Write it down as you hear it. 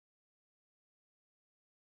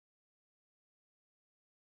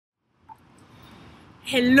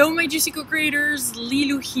Hello my juicy co-creators,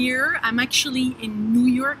 Lilou here. I'm actually in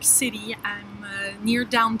New York City. I'm near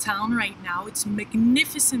downtown right now. It's a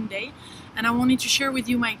magnificent day and I wanted to share with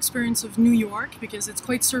you my experience of New York because it's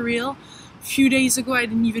quite surreal. A few days ago I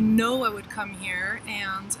didn't even know I would come here,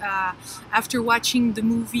 and after watching the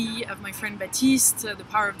movie of my friend Baptiste, The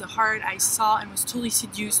Power of the Heart, I saw and was totally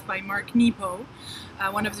seduced by Mark Nepo,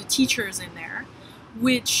 one of the teachers in there,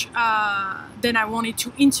 which then I wanted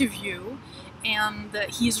to interview. And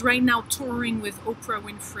he's right now touring with Oprah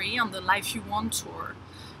Winfrey on the Life You Want tour.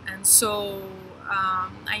 And so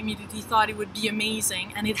I immediately thought it would be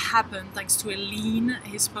amazing, and it happened thanks to Eileen,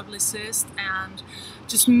 his publicist, and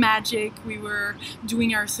just magic. We were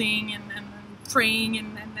doing our thing and praying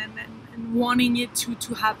and wanting it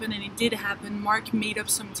to happen, and it did happen. Mark made up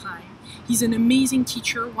some time. He's an amazing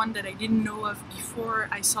teacher, one that I didn't know of before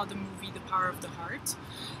I saw the movie The Power of the Heart.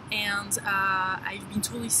 And I've been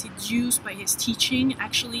totally seduced by his teaching.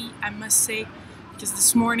 Actually, I must say, because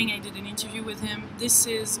this morning I did an interview with him, this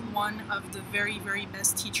is one of the very, very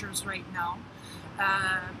best teachers right now.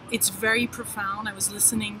 It's very profound. I was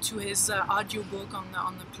listening to his audiobook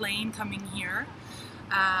on the plane coming here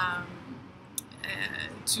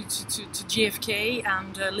to JFK,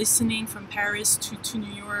 and listening from Paris to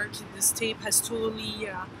New York. This tape has totally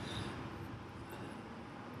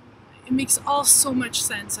it makes all so much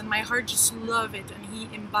sense, and my heart just loves it, and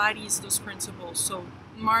he embodies those principles. So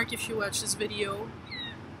Mark, if you watch this video,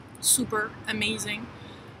 super amazing,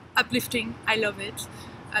 uplifting, I love it.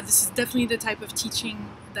 This is definitely the type of teaching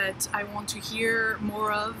that I want to hear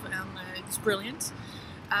more of, and it's brilliant.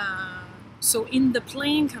 So in the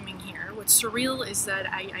plane coming here, what's surreal is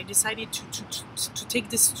that I decided to take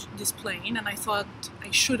this plane, and I thought I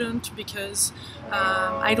shouldn't because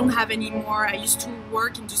I don't have any more. I used to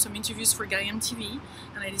work and do some interviews for Gaiam TV,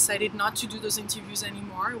 and I decided not to do those interviews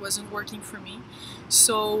anymore. It wasn't working for me.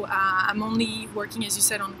 So I'm only working, as you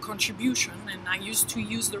said, on contribution, and I used to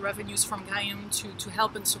use the revenues from Gaiam to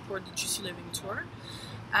help and support the Juicy Living Tour.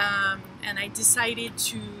 And I decided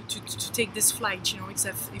to take this flight, you know, because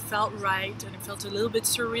it felt right, and it felt a little bit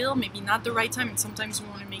surreal, maybe not the right time, and sometimes we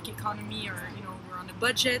want to make economy, or, you know, we're on a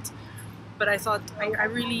budget, but I thought I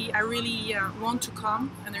really want to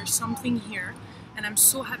come, and there's something here, and I'm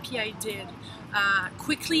so happy I did.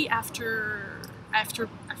 Quickly after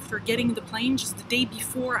getting the plane, just the day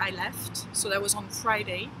before I left, so that was on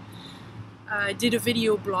Friday, I did a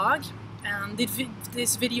video blog. And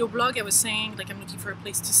this video blog, I was saying, like, I'm looking for a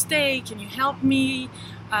place to stay, can you help me?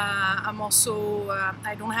 I'm also,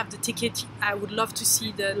 I don't have the ticket. I would love to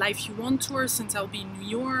see the Life You Want tour since I'll be in New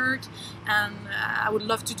York, and I would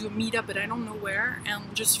love to do a meetup, but I don't know where.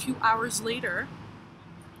 And just a few hours later,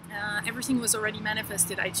 everything was already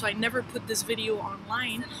manifested. So I never put this video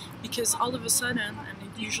online, because all of a sudden, and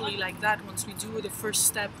it's usually like that, once we do the first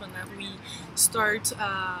step and that we start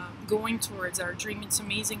going towards our dream, it's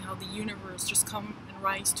amazing how the universe just comes and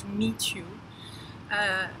rise to meet you.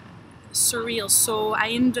 Surreal. So I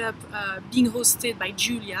ended up being hosted by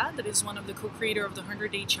Julia, that is one of the co-creator of the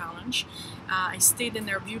 100-Day Challenge. I stayed in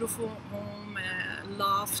their beautiful home,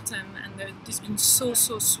 loft, and it's been so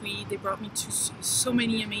sweet. They brought me to so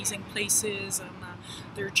many amazing places, and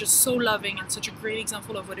they're just so loving and such a great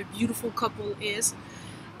example of what a beautiful couple is.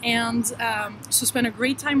 And so spent a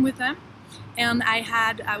great time with them. And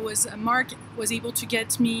Mark was able to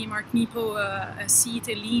get me, Mark Nepo, a seat.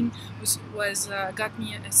 Eileen got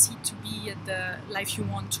me a seat to be at the Life You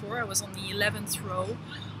Want tour. I was on the 11th row.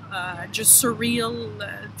 Just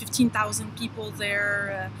surreal, 15,000 people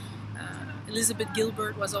there. Elizabeth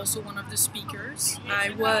Gilbert was also one of the speakers. I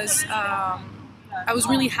was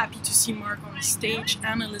really happy to see Mark on the stage,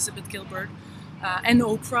 and Elizabeth Gilbert. And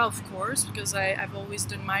Oprah, of course, because I've always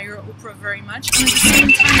admired Oprah very much. And at the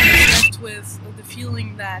same time, I was left with the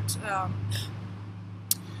feeling that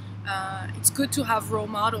it's good to have role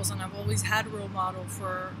models, and I've always had role model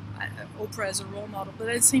for Oprah as a role model. But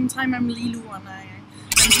at the same time, I'm Lilou, and I'm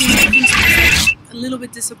doing things a little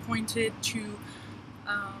bit disappointed to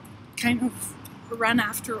kind of run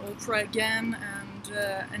after Oprah again,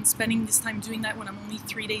 and spending this time doing that when I'm only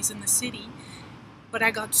 3 days in the city. But I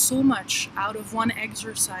got so much out of one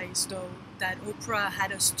exercise, though, that Oprah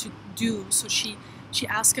had us to do. So she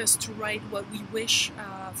asked us to write what we wish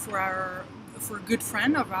for a good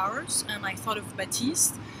friend of ours, and I thought of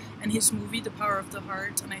Baptiste and his movie The Power of the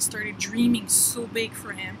Heart, and I started dreaming so big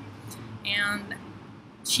for him. And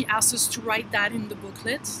she asked us to write that in the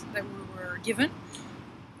booklet that we were given.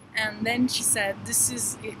 And then she said, this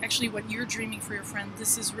is actually what you're dreaming for your friend.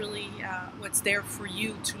 This is really what's there for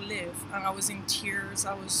you to live. And I was in tears.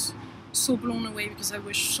 I was so blown away because I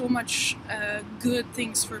wish so much good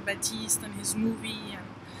things for Baptiste and his movie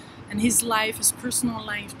and his life, his personal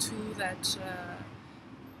life too, that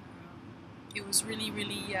it was really,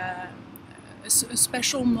 really a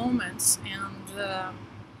special moment. And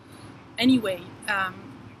anyway,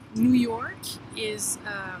 New York is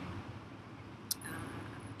a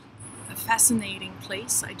fascinating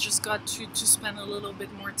place. I just got to spend a little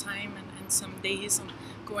bit more time and some days and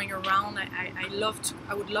going around.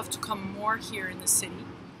 I would love to come more here in the city.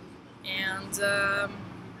 And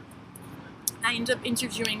I ended up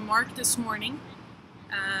interviewing Mark this morning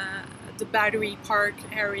at the Battery Park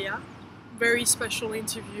area. Very special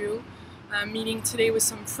interview. Meeting today with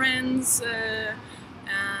some friends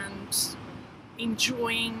and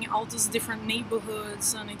enjoying all these different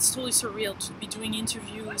neighborhoods, and it's totally surreal to be doing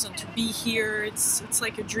interviews and to be here. It's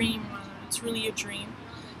like a dream. It's really a dream.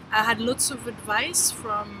 I had lots of advice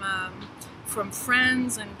from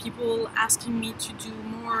friends and people asking me to do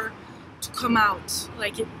more, to come out.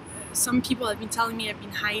 Like some people have been telling me I've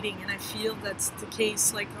been hiding, and I feel that's the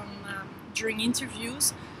case. Like during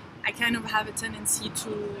interviews, I kind of have a tendency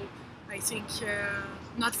to, I think,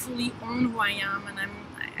 not fully own who I am, and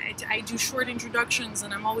I do short introductions,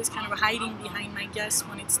 and I'm always kind of hiding behind my guests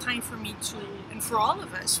when it's time for me to, and for all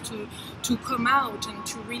of us, to come out and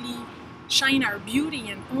to really shine our beauty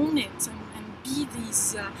and own it and be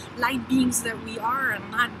these light beings that we are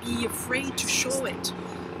and not be afraid to show it.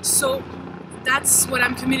 So that's what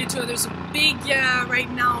I'm committed to. There's a big, right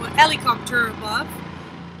now, helicopter above.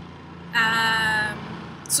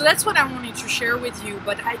 So that's what I wanted to share with you.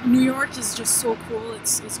 But New York is just so cool.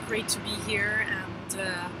 It's great to be here, and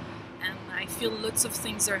I feel lots of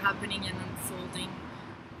things are happening and unfolding.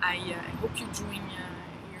 I hope you're enjoying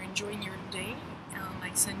your day, and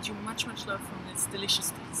I send you much love from this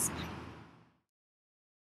delicious place.